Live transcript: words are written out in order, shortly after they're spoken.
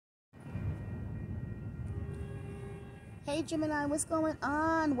Hey Gemini, what's going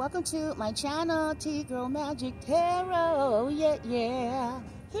on? Welcome to my channel, T-Girl Magic Tarot. Yeah.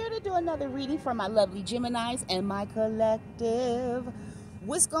 Here to do another reading for my lovely Geminis and my collective.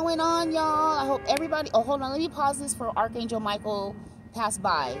 What's going on, y'all? I hope everybody... Oh, hold on. Let me pause this for Archangel Michael pass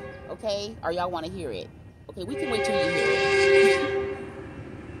by, okay? Or y'all want to hear it? Okay, we can wait till you hear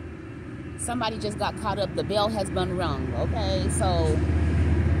it. Somebody just got caught up. The bell has been rung, okay? So...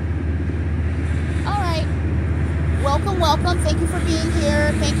 All right. Welcome. Thank you for being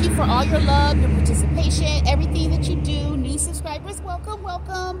here. Thank you for all your love, your participation, everything that you do. New subscribers,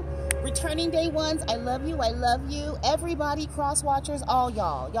 welcome. Returning day ones, I love you. Everybody, cross watchers, all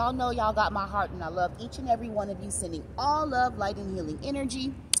y'all. Y'all know y'all got my heart, and I love each and every one of you, sending all love, light, and healing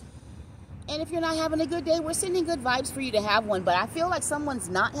energy. And if you're not having a good day, we're sending good vibes for you to have one. But I feel like someone's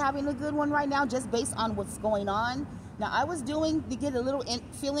not having a good one right now just based on what's going on. Now, I was doing to get a little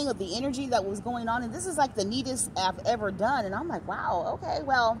feeling of the energy that was going on, and this is like the neatest I've ever done. And I'm like, wow, okay,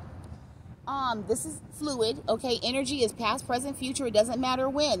 well, this is fluid, okay? Energy is past, present, future. It doesn't matter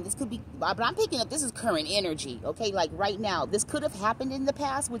when. This could be, but I'm picking up this is current energy, okay? Like right now. This could have happened in the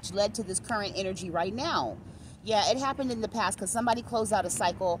past, which led to this current energy right now. Yeah, it happened in the past because somebody closed out a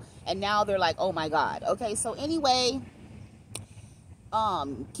cycle, and now they're like, oh my God. Okay, so anyway...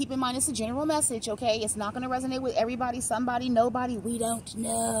 keep in mind it's a general message, okay? It's not going to resonate with everybody, somebody, nobody, we don't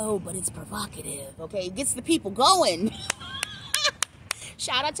know, but it's provocative, okay? It gets the people going.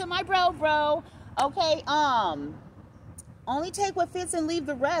 Shout out to my bro, okay? Only take what fits and leave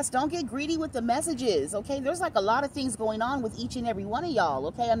the rest. Don't get greedy with the messages, okay? There's like a lot of things going on with each and every one of y'all,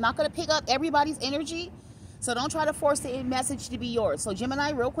 okay? I'm not going to pick up everybody's energy, so don't try to force the message to be yours. So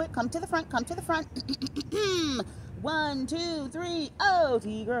Gemini, real quick, come to the front. 1, 2, 3, oh,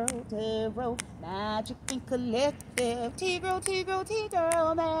 T-Girl, Tarot, Magic and Collective.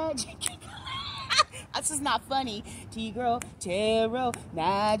 T-Girl, Magic. This is not funny. T-Girl, Tarot,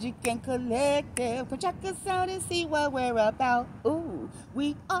 Magic and Collective. Come check us out and see what we're about. Ooh,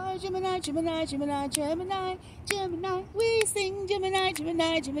 we are Gemini. We sing Gemini. We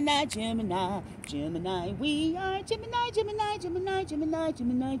are Gemini.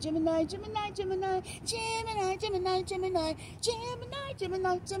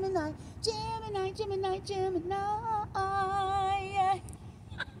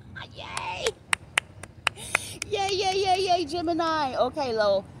 Yay, Gemini. Okay,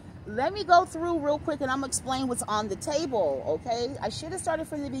 let me go through real quick and I'm gonna explain what's on the table, okay? I should have started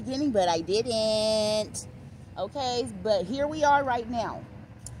from the beginning, but I didn't. Okay, but here we are right now.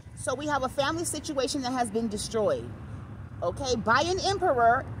 So we have a family situation that has been destroyed, okay, by an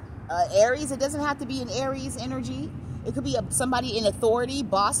emperor, Aries. It doesn't have to be an Aries energy. It could be somebody in authority,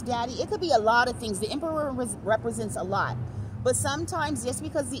 boss daddy. It could be a lot of things. The emperor represents a lot. But sometimes just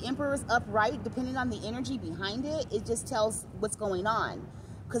because the emperor is upright, depending on the energy behind it, it just tells what's going on.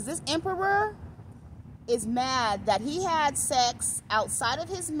 Because this emperor is mad that he had sex outside of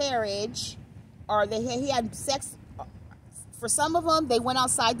his marriage, or he had sex. For some of them, they went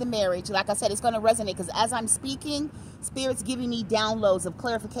outside the marriage. Like I said, it's going to resonate because as I'm speaking, Spirit's giving me downloads of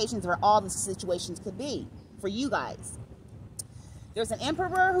clarifications where all the situations could be for you guys. There's an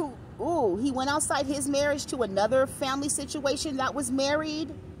emperor who, he went outside his marriage to another family situation that was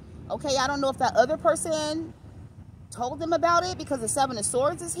married. Okay, I don't know if that other person told them about it because the Seven of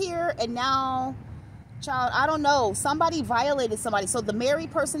Swords is here. And now, child, I don't know. Somebody violated somebody. So the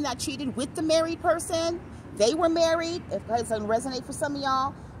married person that cheated with the married person, they were married. If it doesn't resonate for some of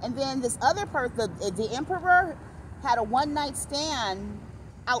y'all. And then this other person, the emperor, had a one-night stand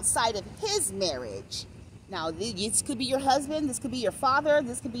outside of his marriage. Now, this could be your husband, this could be your father,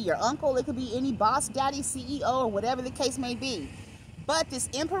 this could be your uncle, it could be any boss, daddy, CEO, or whatever the case may be. But this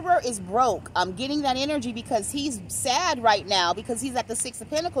emperor is broke. I'm getting that energy because he's sad right now because he's at the Six of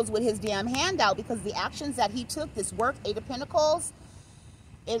Pentacles with his damn hand out because the actions that he took, this work, Eight of Pentacles,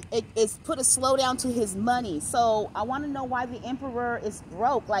 it's put a slowdown to his money. So I want to know why the emperor is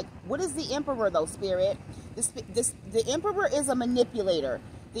broke. Like, what is the emperor, though, Spirit? The emperor is a manipulator.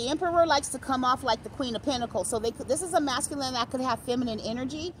 The emperor likes to come off like the Queen of Pentacles. So this is a masculine that could have feminine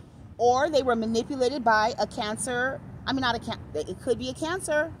energy, or they were manipulated by a Cancer. I mean, it could be a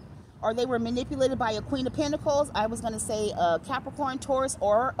Cancer, or they were manipulated by a Queen of Pentacles. I was going to say a Capricorn, Taurus,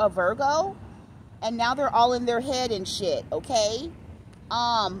 or a Virgo. And now they're all in their head and shit, okay?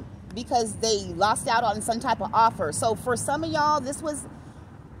 Because they lost out on some type of offer. So for some of y'all, this was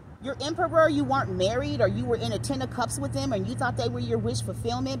your emperor. You weren't married, or you were in a 10 of cups with them and you thought they were your wish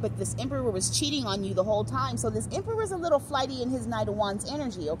fulfillment, but this emperor was cheating on you the whole time. So this emperor is a little flighty in his Knight of Wands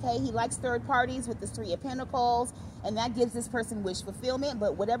energy, okay? He likes third parties with this 3 of Pentacles, and that gives this person wish fulfillment.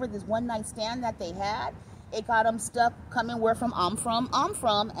 But whatever this one night stand that they had, it got him stuck coming where from I'm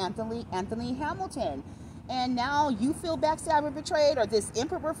from Anthony Hamilton. And now you feel backstabbed and betrayed, or this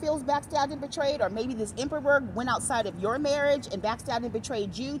emperor feels backstabbed and betrayed, or maybe this emperor went outside of your marriage and backstabbed and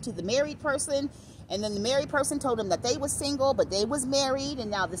betrayed you to the married person, and then the married person told him that they was single, but they was married, and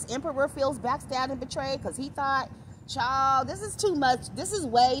now this emperor feels backstabbed and betrayed because he thought, child, this is too much. This is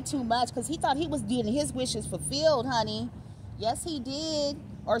way too much, because he thought he was getting his wishes fulfilled, honey. Yes, he did.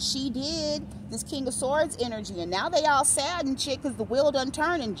 Or she did. This King of Swords energy. And now they all sad and shit because the wheel done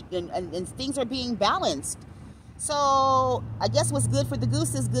turned and things are being balanced. So I guess what's good for the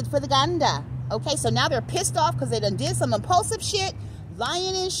goose is good for the gander. Okay, so now they're pissed off because they done did some impulsive shit,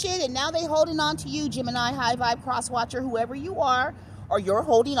 lying and shit, and now they holding on to you, Gemini, high vibe, cross watcher, whoever you are, or you're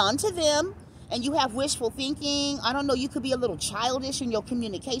holding on to them. And you have wishful thinking. I don't know, you could be a little childish in your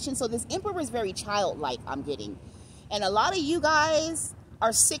communication. So this emperor is very childlike, I'm getting. And a lot of you guys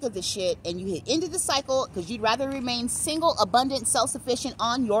are sick of this shit, and you hit into the cycle because you'd rather remain single, abundant, self-sufficient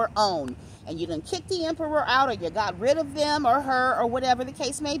on your own. And you done kicked the emperor out, or you got rid of them or her, or whatever the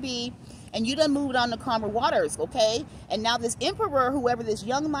case may be, and you done moved on to calmer waters, okay? And now this emperor, whoever this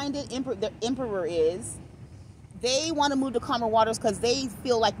young-minded emperor is, they want to move to calmer waters because they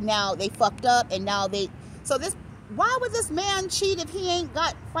feel like now they fucked up, and now they... So this... Why would this man cheat if he ain't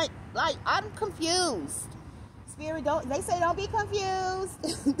got... Like, I'm confused. Spirit, they say don't be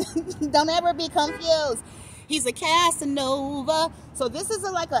confused. Don't ever be confused. He's a Casanova. So this is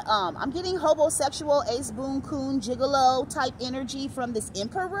I'm getting homosexual, ace, boon, coon, gigolo type energy from this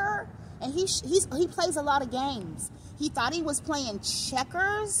emperor. And he plays a lot of games. He thought he was playing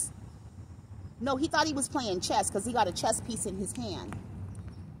checkers. No, he thought he was playing chess because he got a chess piece in his hand.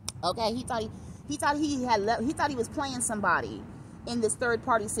 Okay, he thought he was playing somebody in this third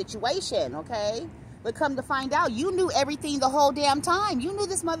party situation, okay? But come to find out, you knew everything the whole damn time. You knew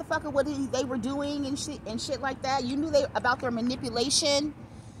this motherfucker, what they were doing and shit like that. You knew about their manipulation.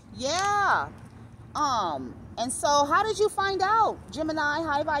 Yeah. And so how did you find out? Gemini,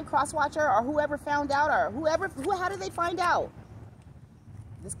 high vibe, cross watcher, or whoever found out, or how did they find out?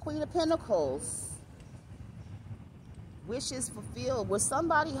 This Queen of Pentacles. Wishes fulfilled. Was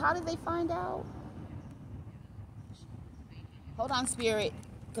somebody, how did they find out? Hold on, Spirit.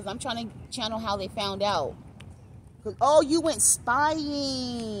 Because I'm trying to channel how they found out. Oh, you went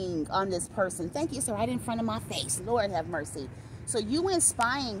spying on this person. Thank you, sir. Right in front of my face. Lord have mercy. So you went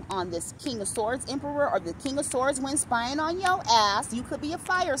spying on this King of Swords Emperor, or the King of Swords went spying on your ass. You could be a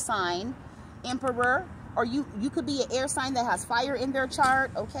fire sign Emperor, or you could be an air sign that has fire in their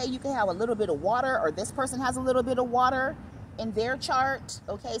chart. Okay, you could have a little bit of water, or this person has a little bit of water in their chart.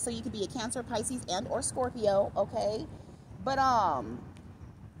 Okay, so you could be a Cancer, Pisces, and or Scorpio. Okay, but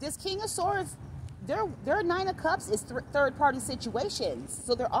this King of Swords, their Nine of Cups is third-party situations.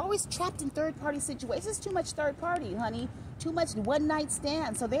 So they're always trapped in third-party situations. It's too much third-party, honey. Too much one-night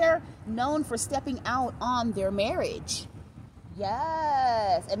stand. So they're known for stepping out on their marriage.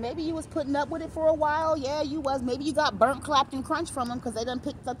 Yes. And maybe you was putting up with it for a while. Yeah, you was. Maybe you got burnt, clapped, and crunched from them because they done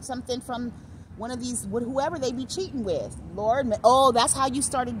picked up something from one of these, whoever they be cheating with. Lord, oh, that's how you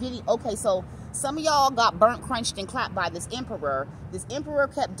started getting... Okay, so... Some of y'all got burnt, crunched, and clapped by this emperor. This emperor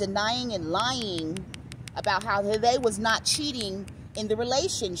kept denying and lying about how they was not cheating in the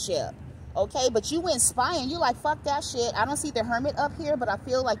relationship. Okay, but you went spying. You like, fuck that shit. I don't see the hermit up here, but I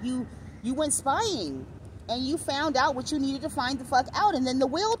feel like you went spying. And you found out what you needed to find the fuck out. And then the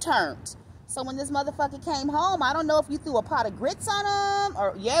wheel turned. So when this motherfucker came home, I don't know if you threw a pot of grits on him.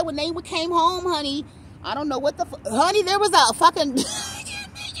 Or, yeah, when they came home, honey, I don't know what the... Honey, there was a fucking...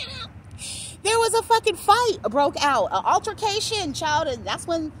 There was a fucking fight broke out, an altercation, child, and that's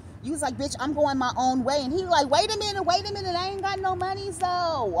when you was like, bitch, I'm going my own way. And he was like, wait a minute, I ain't got no money,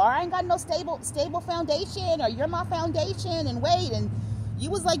 so, or I ain't got no stable foundation, or you're my foundation, and wait, and you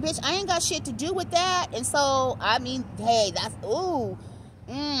was like, bitch, I ain't got shit to do with that. And so, I mean, hey, that's, ooh,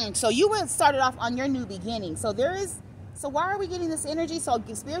 so you started off on your new beginning. So so why are we getting this energy? So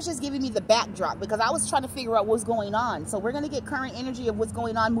Spirit's just giving me the backdrop because I was trying to figure out what's going on. So we're going to get current energy of what's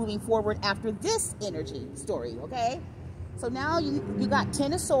going on moving forward after this energy story, okay? So now you got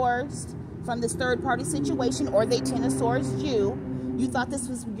Ten of Swords from this third-party situation, or they Ten of Swords you. You thought this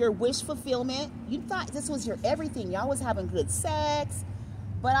was your wish fulfillment. You thought this was your everything. Y'all was having good sex.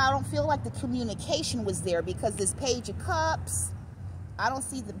 But I don't feel like the communication was there because this Page of Cups, I don't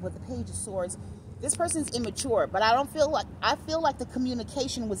see with the Page of Swords. This person's immature, but I feel like the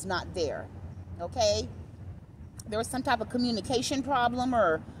communication was not there, okay? There was some type of communication problem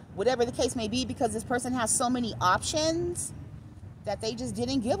or whatever the case may be because this person has so many options that they just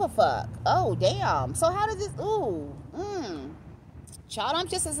didn't give a fuck. Oh, damn. So how did this, child, I'm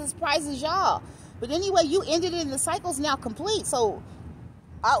just as surprised as y'all But anyway, you ended it and the cycle's now complete. So,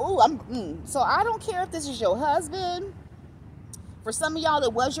 so I don't care if this is your husband. For some of y'all,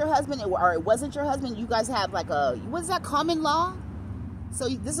 it was your husband or it wasn't your husband. You guys have like what is that, common law? So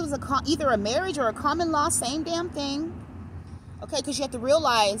this was either a marriage or a common law, same damn thing. Okay, because you have to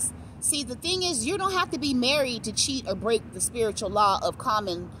realize, see, the thing is, you don't have to be married to cheat or break the spiritual law of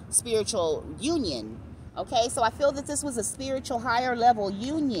common spiritual union. Okay, so I feel that this was a spiritual higher level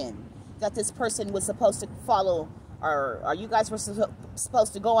union that this person was supposed to follow, or you guys were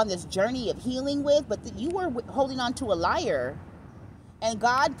supposed to go on this journey of healing with, but you were holding on to a liar. And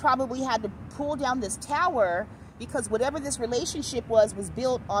God probably had to pull down this tower because whatever this relationship was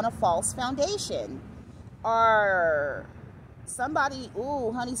built on a false foundation. Or somebody,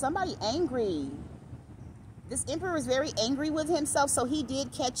 ooh, honey, somebody angry. This emperor is very angry with himself, so he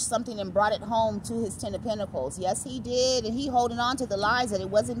did catch something and brought it home to his Ten of Pentacles. Yes, he did, and he holding on to the lies that it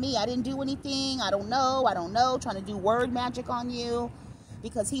wasn't me. I didn't do anything. I don't know, trying to do word magic on you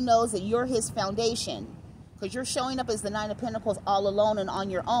because he knows that you're his foundation. Because you're showing up as the Nine of Pentacles all alone and on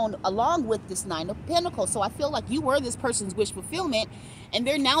your own, along with this Nine of Pentacles. So I feel like you were this person's wish fulfillment, and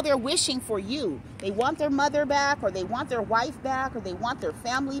they're wishing for you. They want their mother back, or they want their wife back, or they want their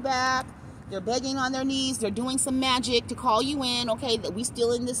family back. They're begging on their knees. They're doing some magic to call you in. Okay, that we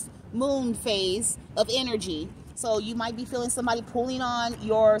still in this moon phase of energy. So you might be feeling somebody pulling on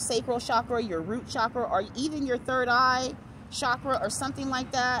your sacral chakra, your root chakra, or even your third eye chakra or something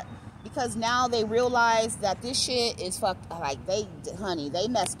like that. Because now they realize that this shit is fucked. Like, honey, they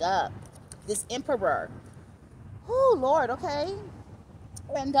messed up. This emperor. Oh, Lord, okay.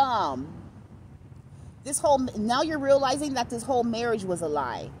 And, now you're realizing that this whole marriage was a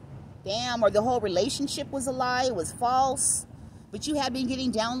lie. Damn, or the whole relationship was a lie. It was false. But you had been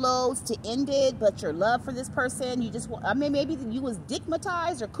getting downloads to end it. But your love for this person, maybe you was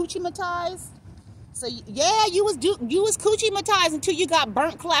dickmatized or coochie-matized. So yeah, you was coochie-matized until you got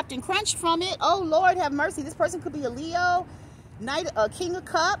burnt, clapped, and crunched from it. Oh Lord, have mercy. This person could be a Leo, King of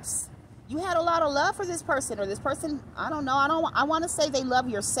Cups. You had a lot of love for this person, or this person. I don't know. I want to say they love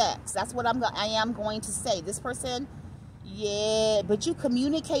your sex. That's what I am going to say. This person, yeah. But you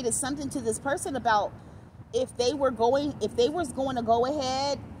communicated something to this person about if they was going to go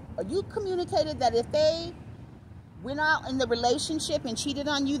ahead. Or you communicated that if they went out in the relationship and cheated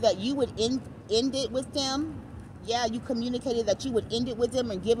on you, that you would end it with them. Yeah, you communicated that you would end it with them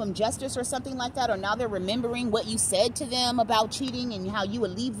and give them justice or something like that. Or now they're remembering what you said to them about cheating and how you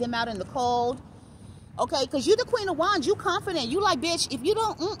would leave them out in the cold. Okay, because you're the Queen of Wands. You confident. You like, bitch, if you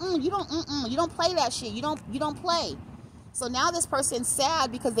don't, you don't play that shit. You don't play. So now this person's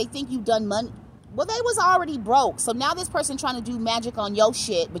sad because they think you've done money. Well, they was already broke. So now this person trying to do magic on your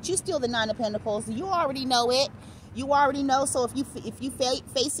shit, but you still the Nine of Pentacles. You already know it. You already know. So if you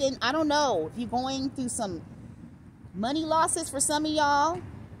facing, I don't know, if you're going through some money losses for some of y'all,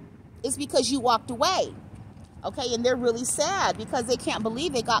 it's because you walked away. Okay, and they're really sad because they can't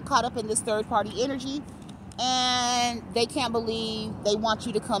believe they got caught up in this third party energy, and they can't believe they want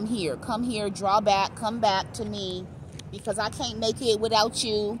you to come here, draw back, come back to me, because I can't make it without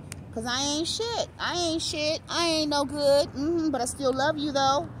you, because I ain't shit, I ain't no good, but I still love you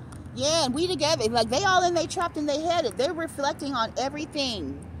though. Yeah, and we together, like they all in, they trapped in their head. They're reflecting on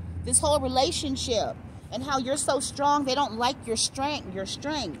everything, this whole relationship, and how you're so strong. They don't like your strength.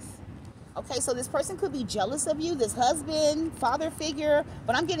 Okay, so this person could be jealous of you, this husband, father figure,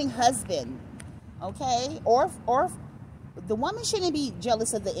 but I'm getting husband. Okay, or the woman shouldn't be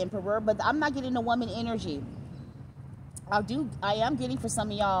jealous of the emperor, but I'm not getting a woman energy. I am getting, for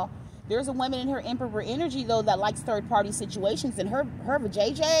some of y'all, there's a woman in her emperor energy though that likes third party situations, and her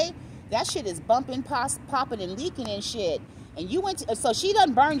JJ, that shit is bumping, popping, and leaking and shit. And you so she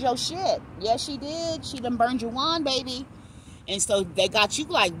done burned your shit. Yes, she did. She done burned your wand, baby. And so they got you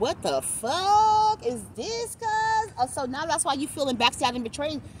like, what the fuck is this, cuz? So now that's why you feeling backstabbed and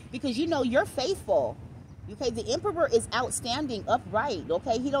betrayed, because you know you're faithful. Okay, the emperor is outstanding, upright.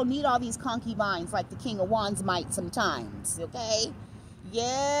 Okay, he don't need all these concubines like the King of Wands might sometimes. Okay,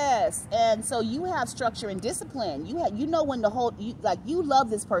 yes, and so you have structure and discipline. You know when to hold. You love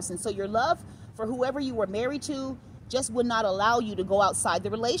this person, so your love for whoever you were married to just would not allow you to go outside the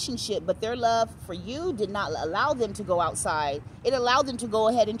relationship, but their love for you did not allow them to go outside. It allowed them to go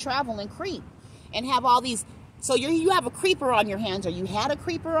ahead and travel and creep and have all these. So you have a creeper on your hands, or you had a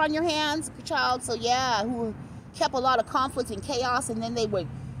creeper on your hands, child. So yeah, who kept a lot of conflict and chaos, and then they would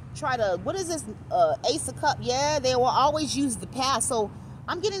try to, what is this, Ace of Cups? Yeah, they will always use the past. So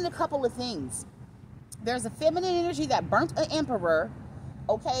I'm getting a couple of things. There's a feminine energy that burnt an emperor.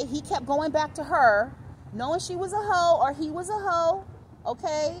 Okay, he kept going back to her, knowing she was a hoe or he was a hoe.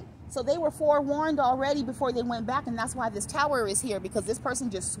 Okay, So they were forewarned already before they went back, and that's why this tower is here, because this person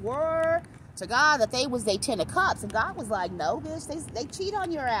just swore to God that they was they 10 of cups, and God was like, no, bitch, they cheat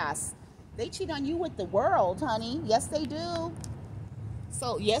on your ass. They cheat on you with the world, honey. Yes, they do.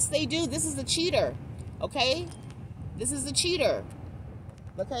 So, yes, they do. This is a cheater, okay? This is a cheater,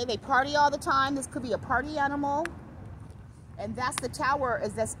 okay? They party all the time. This could be a party animal. And that's the tower,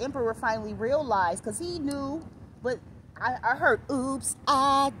 as this emperor finally realized, because he knew, but I heard, oops,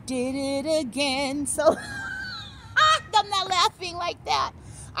 I did it again. So, I'm not laughing like that.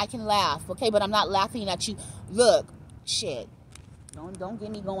 I can laugh, okay? But I'm not laughing at you. Look, shit. Don't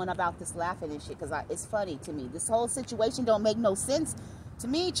get me going about this laughing and shit, because it's funny to me. This whole situation don't make no sense to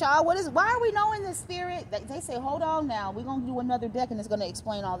me, child. Why are we knowing this, spirit? They say, hold on now. We're going to do another deck, and it's going to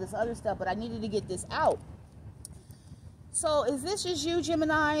explain all this other stuff, but I needed to get this out. So, is this just you,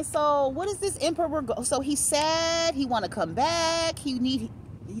 Gemini? So, what is this emperor? So, he said he want to come back. The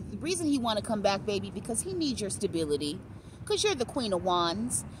reason he want to come back, baby, because he needs your stability. Because you're the Queen of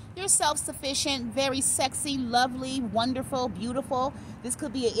Wands. You're self-sufficient, very sexy, lovely, wonderful, beautiful. This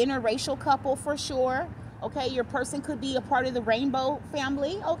could be an interracial couple for sure. Okay, your person could be a part of the rainbow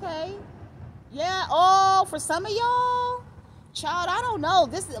family. Okay. Yeah. Oh, for some of y'all, child, I don't know.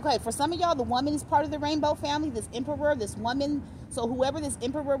 Okay, for some of y'all, the woman is part of the rainbow family. This emperor, this woman. So whoever this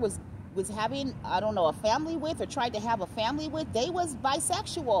emperor was having, I don't know, a family with, or tried to have a family with, they was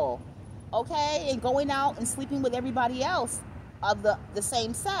bisexual. Okay, and going out and sleeping with everybody else of the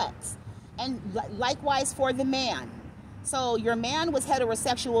same sex. And likewise for the man. So your man was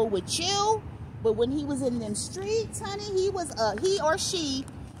heterosexual with you, but when he was in them streets, honey, he or she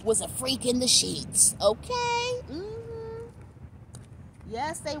was a freak in the sheets. Okay?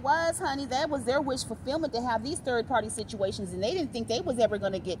 Yes, they was, honey. That was their wish fulfillment, to have these third-party situations, and they didn't think they was ever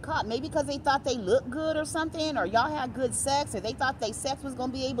going to get caught. Maybe because they thought they looked good or something, or y'all had good sex, or they thought they sex was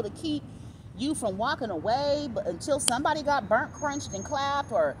going to be able to keep you from walking away, but until somebody got burnt, crunched, and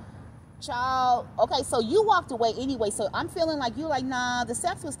clapped, or child. Okay, so you walked away anyway, so I'm feeling like you like, nah, the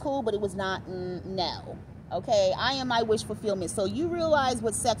sex was cool, but it was not, no. Okay, I am my wish fulfillment. So you realize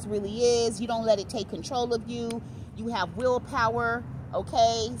what sex really is. You don't let it take control of you. You have willpower.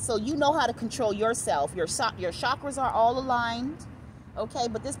 Okay, so you know how to control yourself. Your chakras are all aligned. Okay,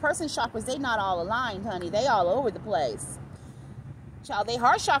 but this person's chakras, they not all aligned, honey. They all over the place. Child, their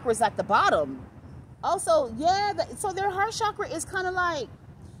heart chakra is at the bottom. Also, yeah, so their heart chakra is kind of like,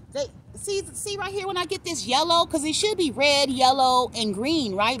 they see right here when I get this yellow, because it should be red, yellow, and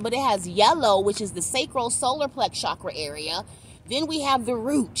green, right? But it has yellow, which is the sacral solar plex chakra area. Then we have the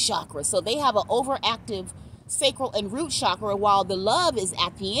root chakra. So they have an overactive sacral and root chakra, while the love is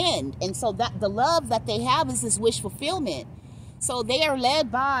at the end. And so that the love that they have is this wish fulfillment. So they are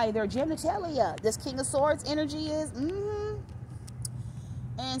led by their genitalia. This King of Swords energy is,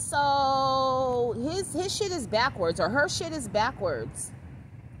 And so his shit is backwards, or her shit is backwards.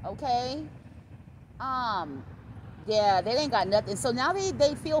 Okay? Yeah, they ain't got nothing. So now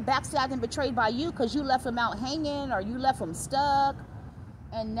they feel backstabbed and betrayed by you, because you left them out hanging, or you left them stuck.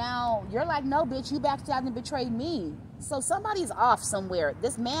 And now you're like, no, bitch, you backstabbed and betrayed me. So somebody's off somewhere.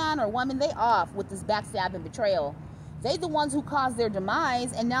 This man or woman, they off with this backstab and betrayal. They the ones who caused their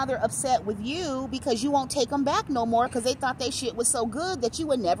demise, and now they're upset with you because you won't take them back no more, because they thought they shit was so good that you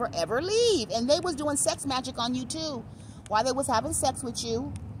would never, ever leave. And they was doing sex magic on you, too, while they was having sex with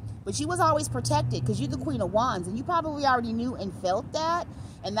you. But you was always protected, because you're the Queen of Wands, and you probably already knew and felt that.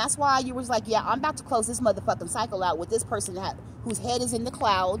 And that's why you was like, yeah, I'm about to close this motherfucking cycle out with this person whose head is in the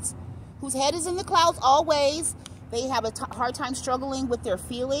clouds. Whose head is in the clouds always. They have a hard time struggling with their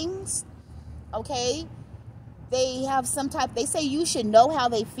feelings. Okay? They have they say you should know how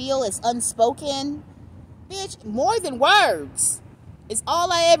they feel. It's unspoken. Bitch, more than words. It's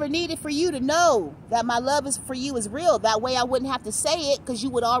all I ever needed for you to know that my love is for you is real. That way I wouldn't have to say it, because you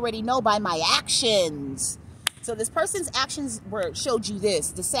would already know by my actions. So this person's actions showed you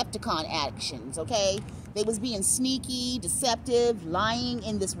this, Decepticon actions, okay? They was being sneaky, deceptive, lying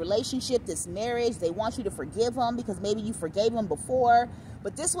in this relationship, this marriage. They want you to forgive them because maybe you forgave them before.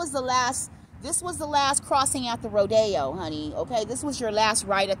 But this was the last crossing at the rodeo, honey, okay? This was your last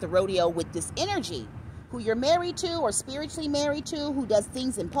ride at the rodeo with this energy. Who you're married to or spiritually married to, who does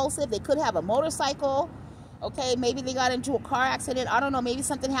things impulsive. They could have a motorcycle. Okay, maybe they got into a car accident. I don't know. Maybe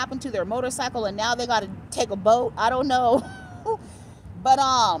something happened to their motorcycle and now they got to take a boat. I don't know. But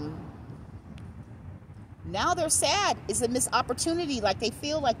now they're sad. It's a missed opportunity. Like they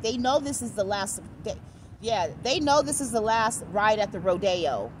feel like they know this is the last. They know this is the last ride at the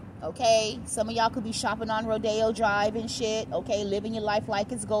rodeo. Okay, some of y'all could be shopping on Rodeo Drive and shit. Okay, living your life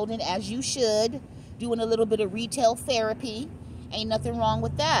like it's golden, as you should. Doing a little bit of retail therapy. Ain't nothing wrong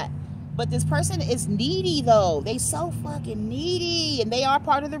with that. But this person is needy, though. They so fucking needy. And they are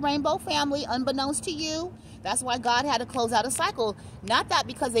part of the rainbow family, unbeknownst to you. That's why God had to close out a cycle. Not that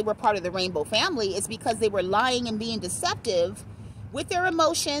because they were part of the rainbow family. It's because they were lying and being deceptive with their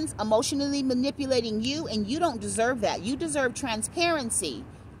emotions, emotionally manipulating you. And you don't deserve that. You deserve transparency,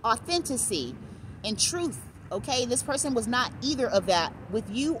 authenticity, and truth. Okay? This person was not either of that with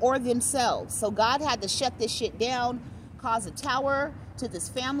you or themselves. So God had to shut this shit down, cause a tower to this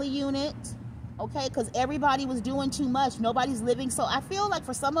family unit, okay, because everybody was doing too much. Nobody's living. So I feel like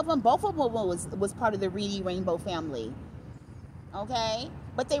for some of them, both of them was part of the greedy rainbow family, okay,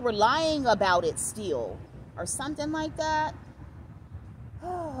 but they were lying about it still or something like that.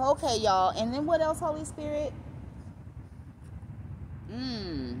 Okay, y'all. And then what else, Holy Spirit?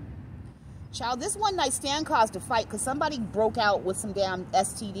 Child, this one night stand caused a fight because somebody broke out with some damn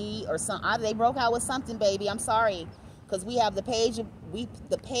STD or something. They broke out with something, baby. I'm sorry. Because we have the page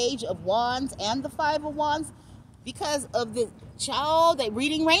of wands and the 5 of wands because of the child. They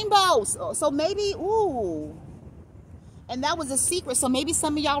reading rainbows. So maybe, ooh. And that was a secret. So maybe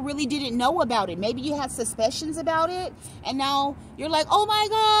some of y'all really didn't know about it. Maybe you had suspicions about it. And now you're like, oh my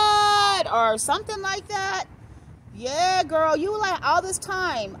God. Or something like that. Yeah, girl. You were like, all this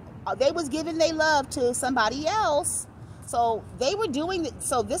time, they was giving their love to somebody else. So they were doing it.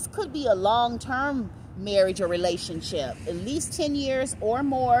 So this could be a long-term marriage or relationship, at least 10 years or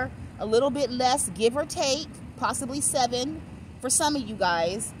more, a little bit less, give or take, possibly 7 for some of you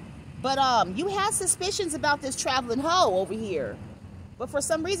guys. But you had suspicions about this traveling hoe over here, but for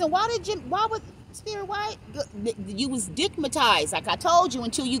some reason, why would Spirit, why you was stigmatized, like I told you,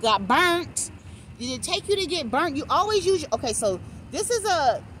 until you got burnt. Did it take you to get burnt? You always use okay, so this is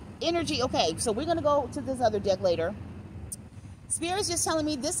a energy. Okay, so we're gonna go to this other deck later. Spirit's just telling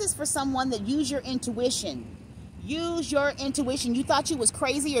me this is for someone that use your intuition. Use your intuition. You thought you was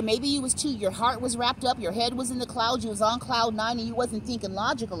crazy, or maybe you was too, your heart was wrapped up, your head was in the clouds, you was on cloud 9, and you wasn't thinking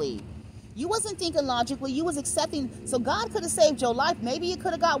logically. You wasn't thinking logically, you was accepting. So God could have saved your life. Maybe it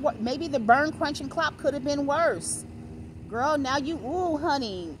could have got, maybe the burn, crunch, and clop could have been worse. Girl, now you, ooh,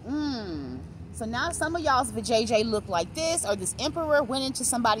 honey, So now some of y'all's vajayjay look like this, or this emperor went into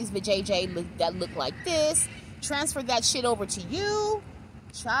somebody's vajayjay that looked like this. Transfer that shit over to you,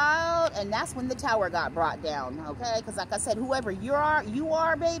 child, and that's when the tower got brought down, okay? Because like I said, whoever you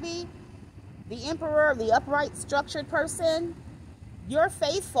are, baby, the emperor, the upright, structured person, you're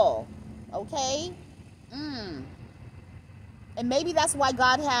faithful, okay? And maybe that's why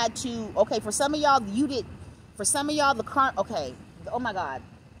God had to, okay, for some of y'all, okay, oh my God.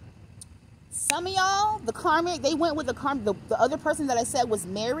 Some of y'all, the karmic, they went with the other person that I said was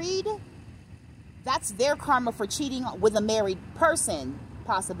married. That's their karma for cheating with a married person,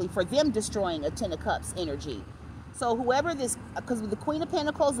 possibly, for them destroying a 10 of Cups energy. So whoever this, because with the Queen of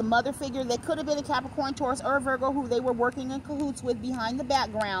Pentacles, the mother figure, they could have been a Capricorn, Taurus, or a Virgo who they were working in cahoots with behind the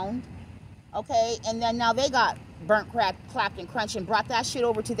background. Okay, and then now they got burnt, cracked, clapped, and crunched and brought that shit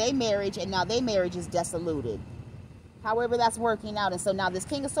over to their marriage, and now their marriage is dissoluted. However that's working out. And so now this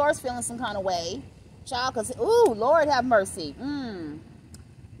King of Swords feeling some kind of way. Child, because, ooh, Lord have mercy.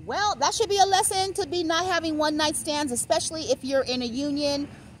 Well, that should be a lesson to be not having one night stands, especially if you're in a union,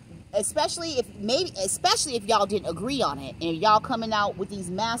 especially if y'all didn't agree on it, and y'all coming out with these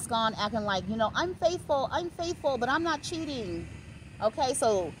masks on, acting like, you know, I'm faithful, but I'm not cheating. Okay,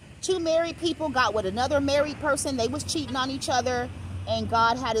 so 2 married people got with another married person, they was cheating on each other, and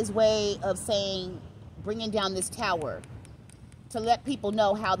God had his way of saying, bringing down this tower to let people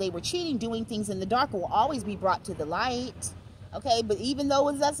know how they were cheating, doing things in the dark will always be brought to the light. Okay, but even though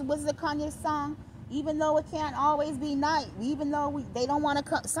what's the Kanye song? Even though it can't always be night, even though they don't want to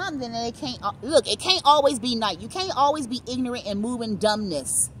come something, and it can't look. It can't always be night. You can't always be ignorant and move in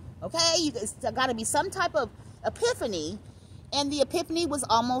dumbness. Okay, it's got to be some type of epiphany, and the epiphany was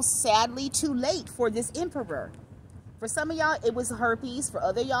almost sadly too late for this emperor. For some of y'all, it was herpes. For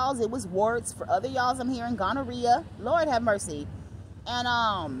other y'all, it was warts. For other y'all, I'm hearing gonorrhea. Lord have mercy,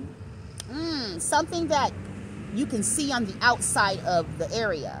 and something that you can see on the outside of the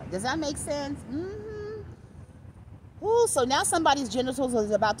area. Does that make sense? Ooh, so now somebody's genitals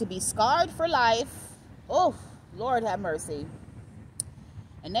is about to be scarred for life. Oh, Lord have mercy.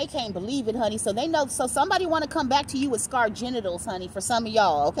 And they can't believe it, honey. So they know. So somebody want to come back to you with scarred genitals, honey, for some of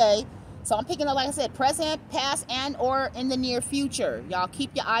y'all, okay? So I'm picking up, like I said, present, past, and or in the near future. Y'all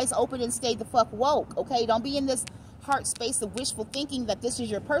keep your eyes open and stay the fuck woke, okay? Don't be in this heart space of wishful thinking that this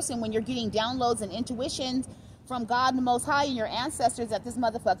is your person when you're getting downloads and intuitions from God the Most High and your ancestors that this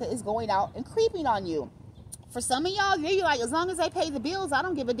motherfucker is going out and creeping on you. For some of y'all, you're like, as long as they pay the bills, I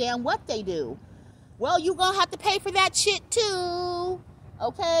don't give a damn what they do. Well, you're going to have to pay for that shit too.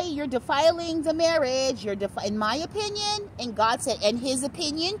 Okay, you're defiling the marriage. In my opinion, and God said, in his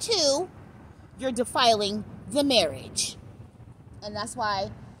opinion too, you're defiling the marriage. And that's why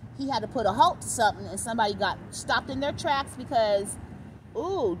he had to put a halt to something, and somebody got stopped in their tracks because,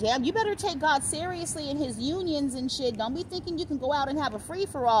 ooh, damn, you better take God seriously in his unions and shit. Don't be thinking you can go out and have a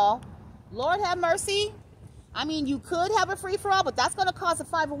free-for-all. Lord have mercy. I mean, you could have a free-for-all, but that's going to cause a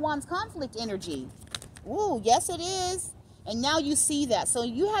Five of Wands conflict energy. Ooh, yes it is. And now you see that. So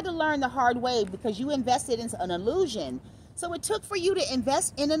you had to learn the hard way because you invested in an illusion. So it took for you to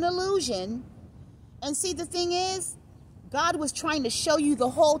invest in an illusion. And see, the thing is, God was trying to show you the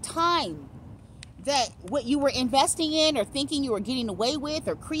whole time that what you were investing in or thinking you were getting away with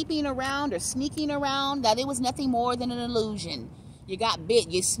or creeping around or sneaking around, that it was nothing more than an illusion. You got bit.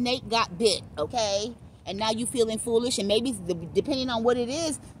 Your snake got bit, okay? And now you feeling foolish, and maybe depending on what it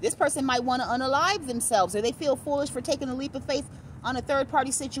is, this person might want to unalive themselves, or they feel foolish for taking a leap of faith on a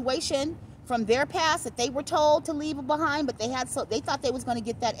third-party situation from their past that they were told to leave behind, but they thought they was going to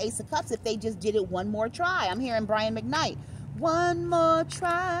get that Ace of Cups if they just did it one more try. I'm hearing Brian McKnight. One more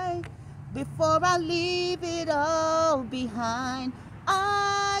try before I leave it all behind.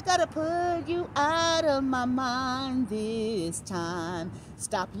 I gotta put you out of my mind this time.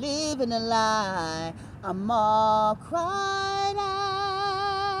 Stop living a lie. I'm all cried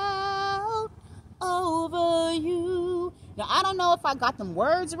out over you. Now, I don't know if I got them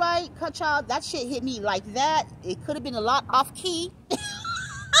words right, y'all. That shit hit me like that. It could have been a lot off key.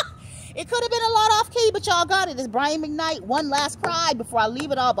 It could have been a lot off key, but y'all got it. It's Brian McKnight, One Last Cry Before I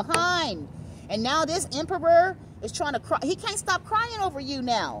Leave It All Behind. And now this emperor is trying to cry. He can't stop crying over you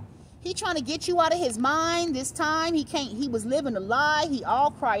now. He trying to get you out of his mind this time. He was living a lie. He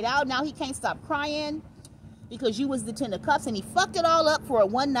all cried out. Now he can't stop crying because you was the Ten of Cups, and he fucked it all up for a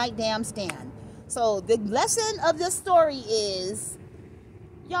one-night damn stand. So the lesson of this story is,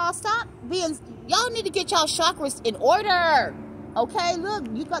 y'all y'all need to get y'all chakras in order. Okay, look,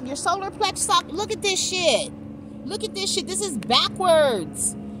 you got your solar plexus. Look at this shit. Look at this shit. This is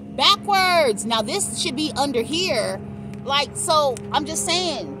backwards. Backwards. Now this should be under here. Like, so I'm just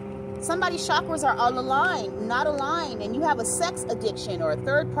saying, somebody's chakras are all aligned, not aligned, and you have a sex addiction or a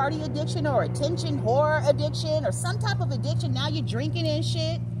third party addiction or attention horror addiction or some type of addiction. Now you're drinking and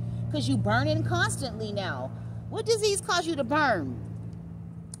shit because you burning constantly now. What disease caused you to burn?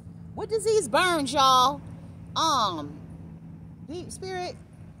 What disease burns, y'all? Deep spirit.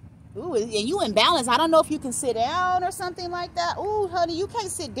 Ooh, and you in balance. I don't know if you can sit down or something like that. Ooh, honey, you can't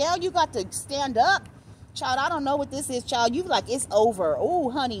sit down. You got to stand up. Child, I don't know what this is, child. You like, it's over. Ooh,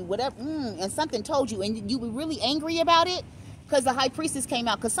 honey, whatever. And something told you. And you were really angry about it because the high priestess came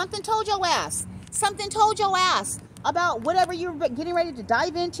out. Because something told your ass. Something told your ass about whatever you're getting ready to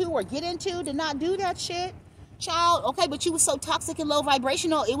dive into or get into to not do that shit. Child, okay, but you was so toxic and low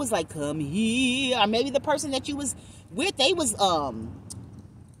vibrational. It was like, come here. Or maybe the person that you was with, they was,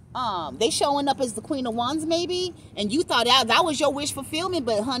 they showing up as the Queen of Wands maybe, and you thought that was your wish fulfillment,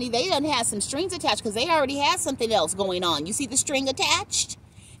 but honey, they done had some strings attached because they already had something else going on. You see the string attached?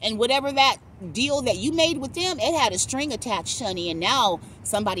 And whatever that deal that you made with them, it had a string attached, honey, and now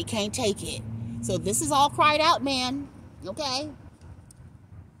somebody can't take it. So this is all cried out, man. Okay?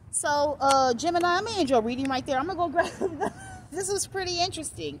 So, Gemini, I'm going to enjoy reading right there. I'm going to go grab this was pretty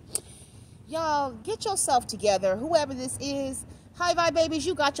interesting. Y'all, get yourself together, whoever this is. High vibe babies,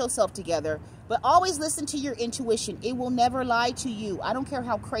 you got yourself together. But always listen to your intuition. It will never lie to you. I don't care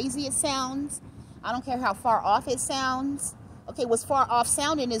how crazy it sounds. I don't care how far off it sounds. Okay, what's far off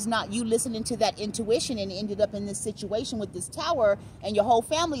sounding is not you listening to that intuition and ended up in this situation with this tower and your whole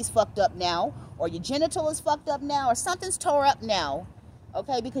family's fucked up now, or your genital is fucked up now, or something's tore up now.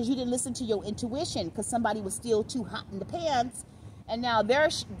 Okay, because you didn't listen to your intuition because somebody was still too hot in the pants. And now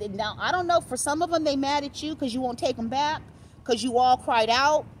now I don't know, for some of them they mad at you because you won't take them back. Because you all cried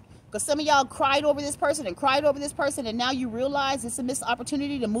out. Because some of y'all cried over this person and cried over this person. And now you realize it's a missed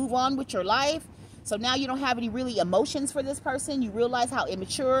opportunity to move on with your life. So now you don't have any really emotions for this person. You realize how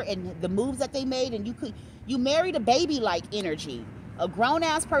immature and the moves that they made. And you married a baby-like energy. A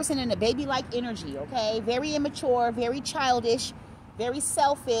grown-ass person in a baby-like energy, okay? Very immature, very childish, very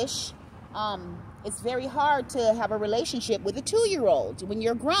selfish. It's very hard to have a relationship with a 2-year-old when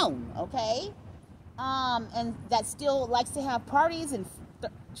you're grown, okay? And that still likes to have parties and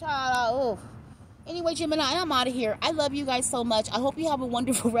child. Anyway, Gemini, I'm out of here. I love you guys so much. I hope you have a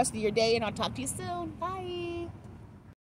wonderful rest of your day, and I'll talk to you soon. Bye.